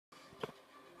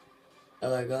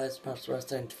Hello guys,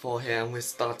 Maps74 here, and we're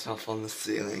starting off on the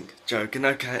ceiling. Joking,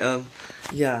 okay,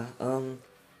 yeah,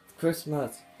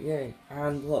 Christmas, yay,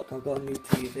 and look, I've got a new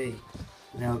TV,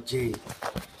 an LG,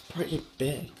 pretty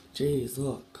big, jeez,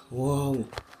 look, whoa,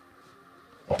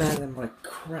 better than my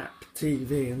crap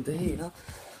TV, indeed, huh?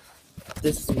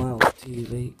 This is my old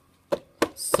TV,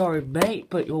 sorry mate,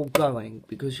 but you're going,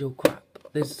 because you're crap,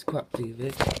 this is crap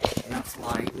TV, and that's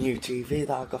my new TV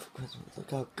that I got for Christmas, look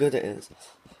how good it is.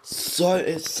 So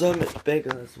it's so much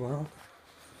bigger as well.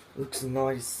 Looks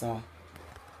nicer.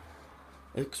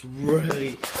 Looks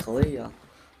really clear.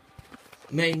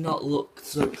 May not look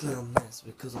so clear on this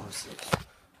because obviously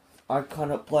I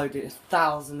can't upload it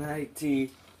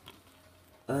 1080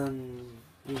 HP,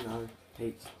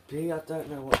 I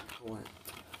don't know what to call it.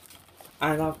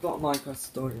 And I've got Minecraft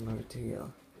story mode here.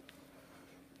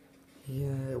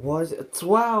 Yeah, why is it a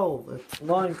 12? It's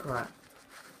Minecraft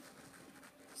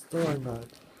story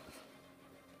mode.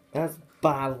 That's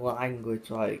bad language,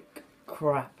 like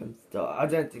crap and stuff. I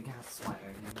don't think I have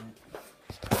swearing in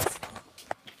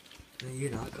it. You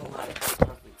know, I got like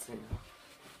perfect singer.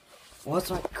 What's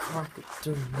like crap it's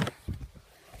doing that?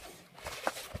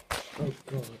 Oh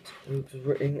god, oops,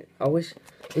 written. I wish.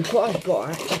 Look what I've got.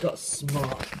 I actually got a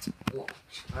smart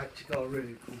watch. I actually got a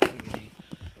really cool TV.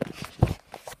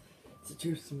 To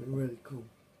do something really cool.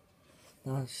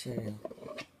 Now I'll show you.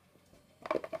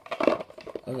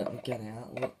 Oh, let me get it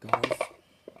out. Look, guys.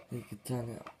 You can turn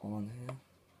it on here.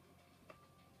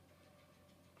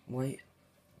 Wait.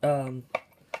 But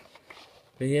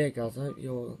yeah, guys, I hope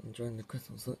you're enjoying the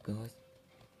Christmas look, guys.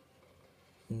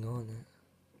 Hang on it.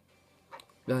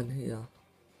 Down here.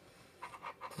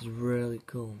 It's really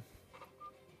cool.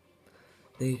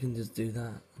 Then you can just do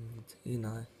that, and you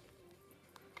know.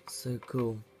 So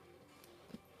cool.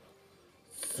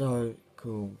 So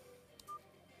cool.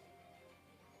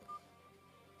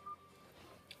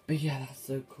 But yeah, that's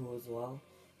so cool as well.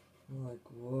 I'm like,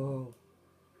 whoa.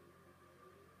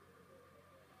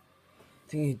 I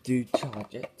think you do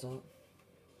charge it, don't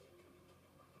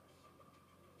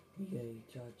you? Yeah, you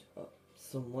charge up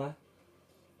somewhere.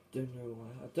 Don't know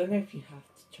why. I don't know if you have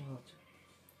to charge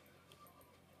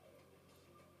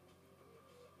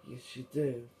it. Yes, you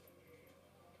do.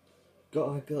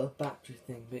 Got a battery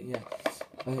thing, but yeah.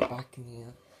 Put it back in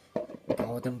here.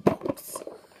 Golden box.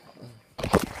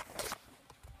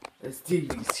 This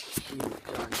TV's huge,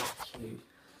 guys. Huge.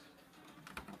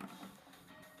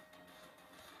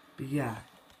 But yeah.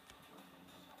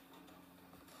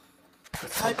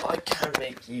 Let's hope I can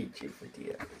make YouTube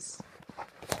videos.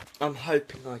 I'm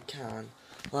hoping I can.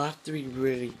 I'll have to be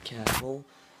really careful.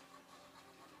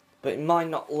 But it might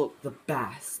not look the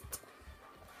best.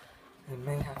 It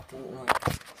may have to look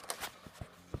like...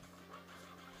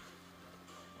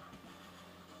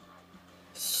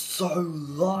 So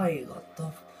light, what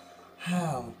the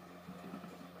hell?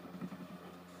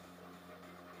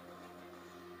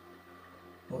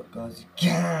 What, guys, you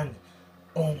can!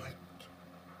 Oh my...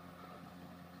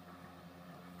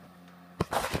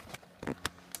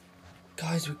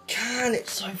 Guys, we can!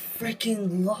 It's so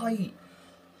freaking light!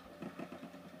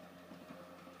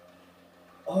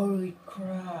 Holy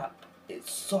crap!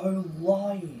 It's so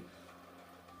light!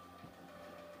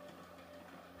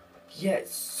 Yeah,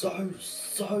 it's so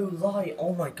light!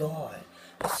 Oh my god!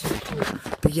 It's so cool!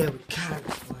 But yeah, we can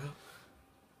as well.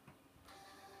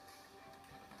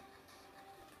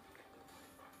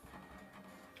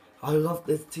 I love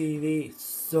this TV, it's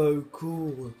so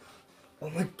cool! Oh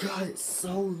my god, it's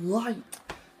so light!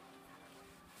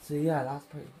 So yeah, that's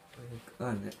pretty good.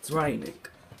 And it's raining.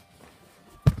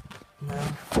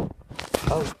 Now,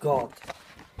 oh god.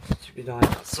 Should be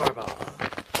dying. Sorry about that.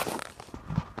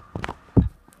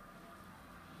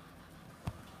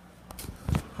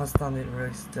 I'll stand it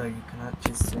really still, you can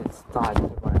actually see it starting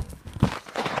to rain.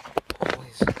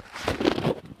 Always.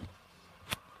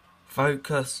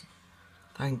 Focus.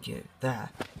 Thank you. There.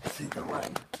 See the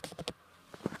rain.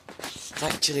 It's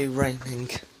actually raining.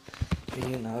 But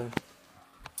you know.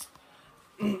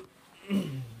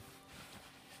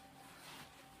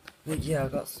 But yeah, I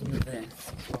got some of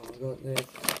this. So I got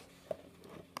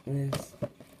this.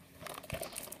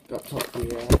 Got top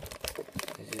here,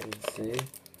 as you can see.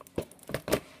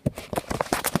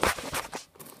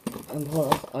 And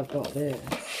plus, I've got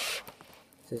this.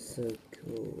 This is so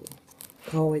cool.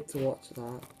 Can't wait to watch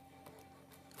that.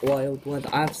 Wild Weather.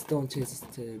 I have Storm Chasers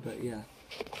too, but yeah.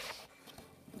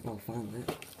 I'll find it.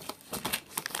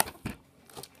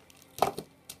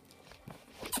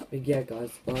 But yeah,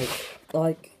 guys,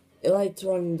 like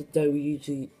later on in the day, we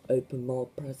usually open more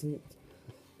presents.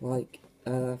 Like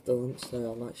after lunch,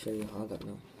 so I might show you how. I don't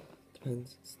know.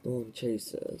 Depends. Storm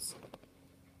Chasers.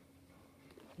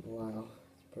 Wow,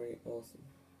 it's pretty awesome.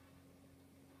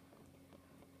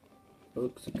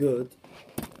 Looks good.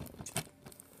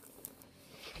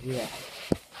 Yeah.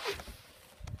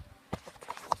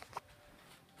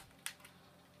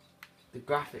 The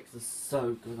graphics are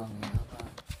so good on the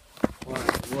other.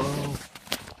 Whoa.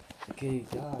 Okay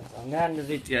guys, I'm gonna end the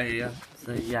video here.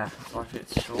 So yeah, sorry if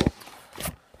it's short.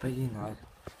 But you know,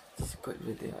 just a quick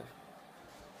video.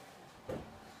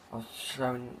 I've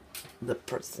shown the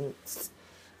presents.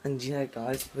 And yeah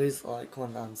guys, please like,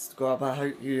 comment and subscribe. I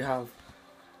hope you have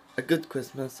a good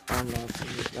Christmas and I'll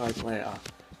see you guys later.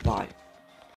 Bye.